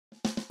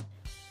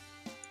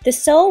The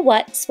Sew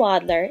What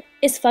Swaddler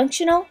is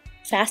functional,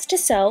 fast to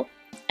sew,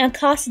 and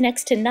costs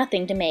next to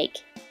nothing to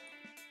make.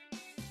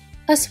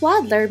 A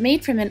swaddler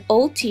made from an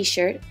old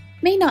t-shirt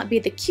may not be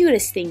the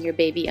cutest thing your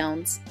baby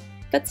owns,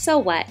 but so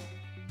what?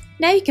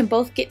 Now you can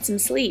both get some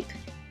sleep.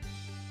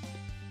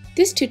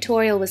 This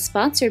tutorial was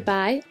sponsored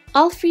by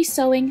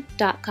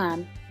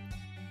allfreesewing.com.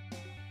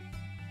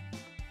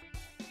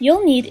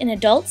 You'll need an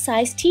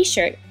adult-sized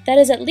t-shirt that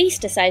is at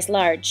least a size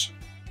large.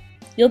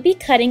 You'll be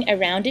cutting a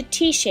rounded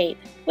T shape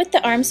with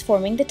the arms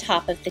forming the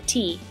top of the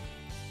T.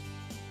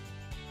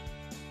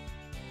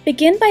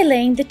 Begin by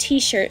laying the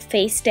t-shirt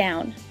face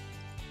down.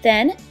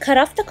 Then cut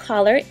off the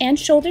collar and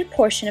shoulder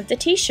portion of the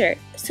t-shirt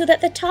so that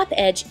the top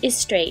edge is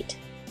straight.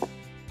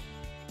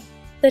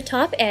 The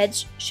top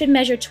edge should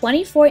measure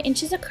 24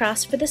 inches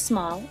across for the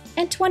small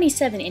and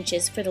 27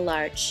 inches for the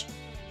large.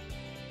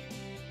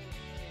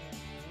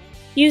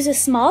 Use a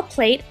small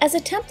plate as a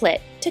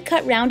template to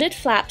cut rounded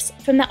flaps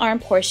from the arm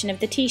portion of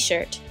the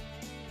t-shirt.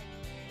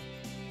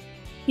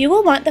 You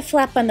will want the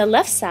flap on the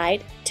left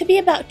side to be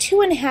about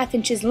 2.5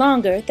 inches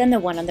longer than the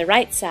one on the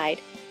right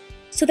side,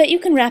 so that you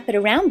can wrap it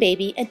around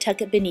baby and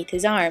tuck it beneath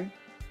his arm.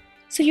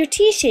 So your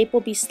T-shape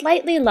will be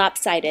slightly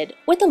lopsided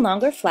with a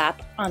longer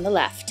flap on the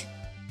left.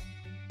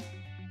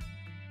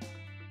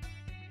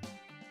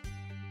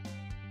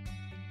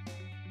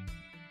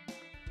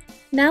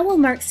 Now we'll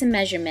mark some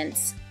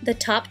measurements. The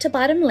top to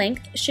bottom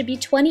length should be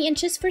 20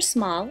 inches for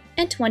small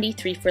and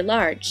 23 for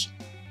large.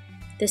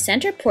 The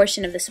center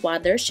portion of the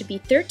swaddler should be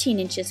 13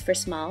 inches for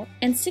small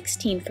and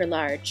 16 for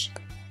large.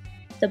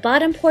 The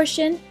bottom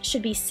portion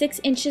should be 6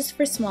 inches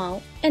for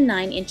small and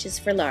 9 inches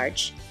for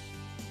large.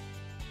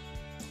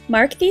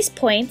 Mark these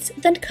points,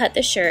 then cut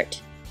the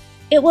shirt.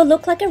 It will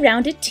look like a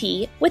rounded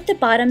T with the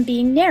bottom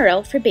being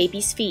narrow for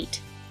baby's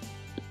feet.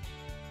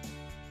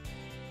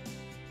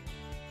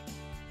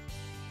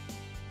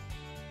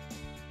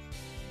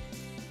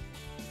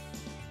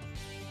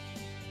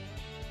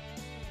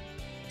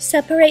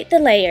 Separate the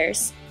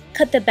layers.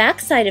 Cut the back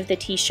side of the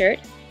t-shirt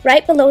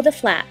right below the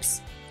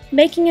flaps,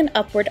 making an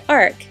upward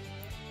arc.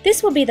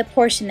 This will be the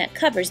portion that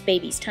covers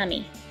baby's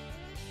tummy.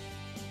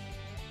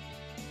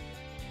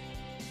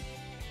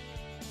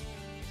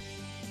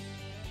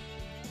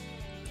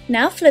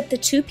 Now flip the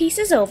two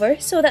pieces over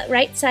so that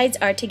right sides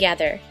are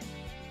together.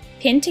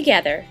 Pin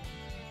together.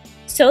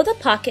 Sew the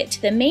pocket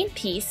to the main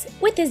piece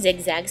with a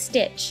zigzag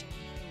stitch.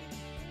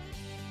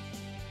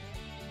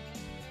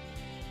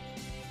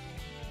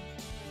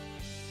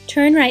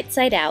 Turn right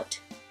side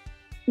out.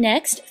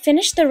 Next,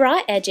 finish the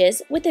raw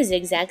edges with a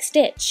zigzag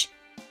stitch.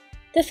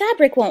 The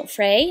fabric won't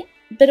fray,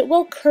 but it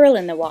will curl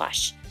in the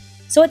wash,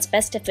 so it's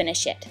best to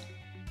finish it.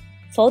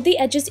 Fold the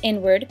edges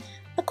inward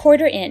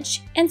 1/4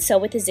 inch and sew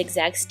with a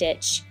zigzag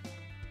stitch.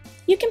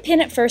 You can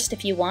pin it first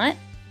if you want,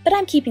 but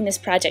I'm keeping this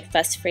project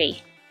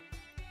fuss-free.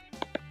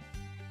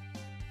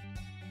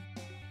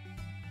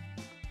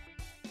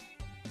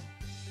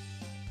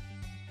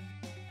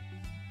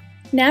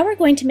 Now we're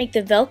going to make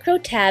the Velcro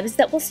tabs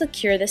that will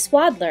secure the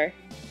swaddler.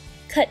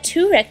 Cut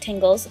 2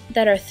 rectangles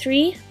that are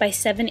 3 by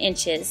 7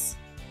 inches.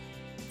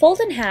 Fold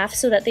in half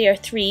so that they are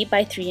 3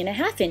 by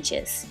 3.5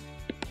 inches.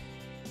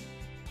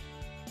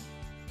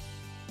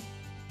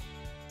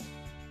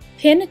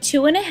 Pin a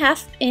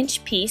 2.5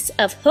 inch piece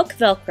of hook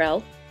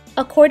Velcro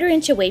 1/4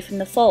 inch away from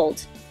the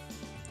fold.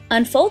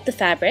 Unfold the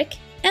fabric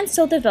and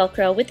sew the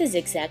Velcro with a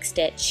zigzag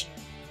stitch.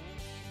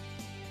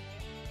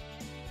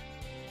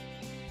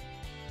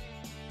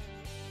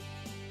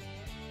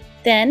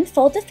 Then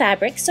fold the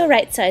fabric so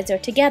right sides are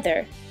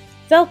together.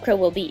 Velcro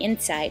will be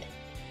inside.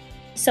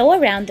 Sew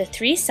around the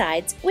 3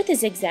 sides with a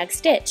zigzag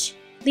stitch,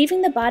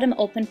 leaving the bottom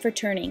open for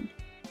turning.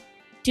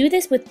 Do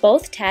this with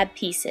both tab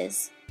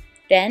pieces.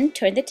 Then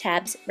turn the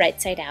tabs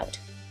right side out.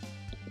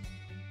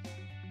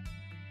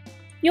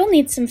 You'll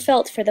need some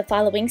felt for the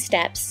following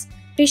steps.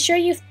 Be sure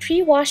you've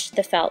pre-washed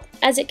the felt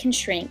as it can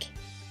shrink.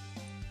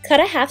 Cut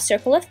a half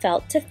circle of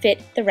felt to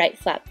fit the right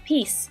flap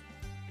piece.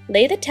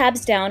 Lay the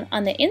tabs down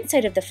on the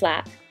inside of the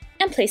flap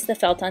and place the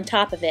felt on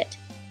top of it.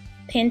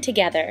 Pin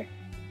together.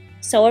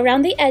 Sew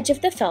around the edge of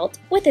the felt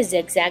with a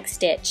zigzag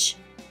stitch.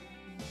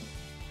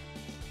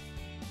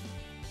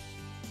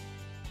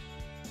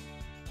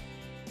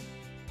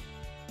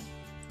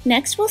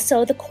 Next, we'll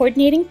sew the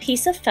coordinating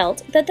piece of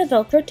felt that the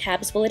Velcro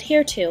tabs will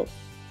adhere to.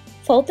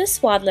 Fold the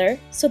swaddler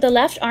so the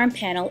left arm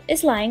panel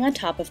is lying on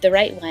top of the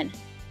right one.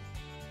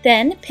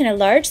 Then pin a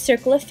large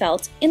circle of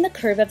felt in the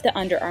curve of the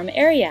underarm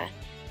area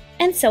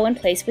and sew in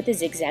place with a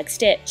zigzag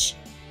stitch.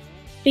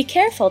 Be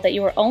careful that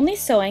you are only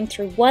sewing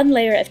through one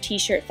layer of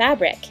t-shirt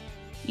fabric.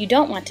 You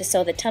don't want to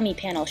sew the tummy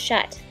panel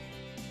shut.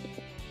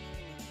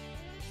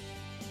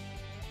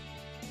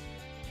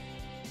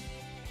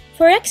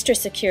 For extra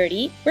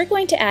security, we're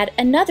going to add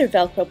another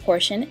Velcro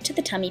portion to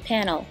the tummy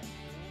panel.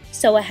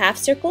 Sew a half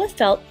circle of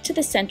felt to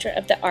the center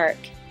of the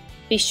arc.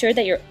 Be sure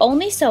that you're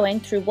only sewing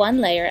through one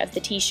layer of the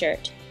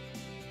t-shirt.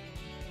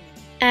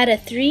 Add a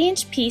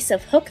 3-inch piece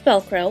of hook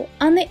Velcro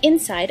on the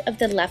inside of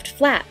the left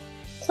flap,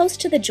 close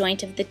to the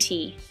joint of the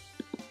T.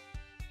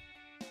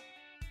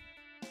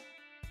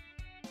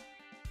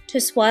 To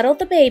swaddle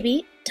the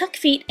baby, tuck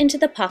feet into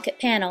the pocket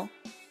panel.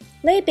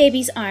 Lay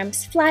baby's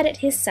arms flat at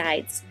his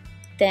sides.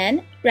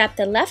 Then, wrap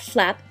the left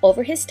flap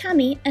over his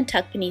tummy and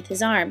tuck beneath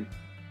his arm.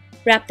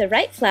 Wrap the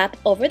right flap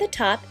over the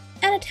top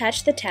and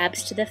attach the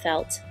tabs to the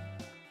felt.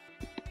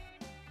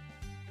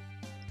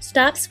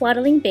 Stop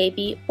swaddling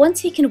baby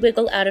once he can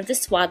wiggle out of the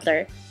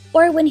swaddler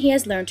or when he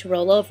has learned to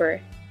roll over.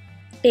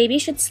 Baby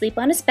should sleep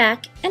on his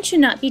back and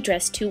should not be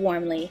dressed too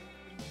warmly.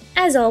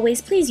 As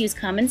always, please use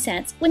common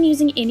sense when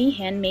using any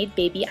handmade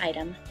baby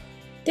item.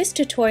 This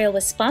tutorial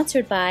was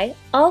sponsored by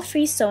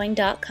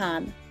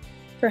allfreesewing.com.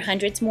 For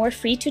hundreds more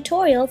free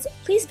tutorials,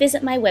 please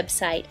visit my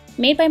website,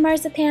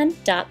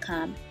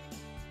 madebymarzipan.com.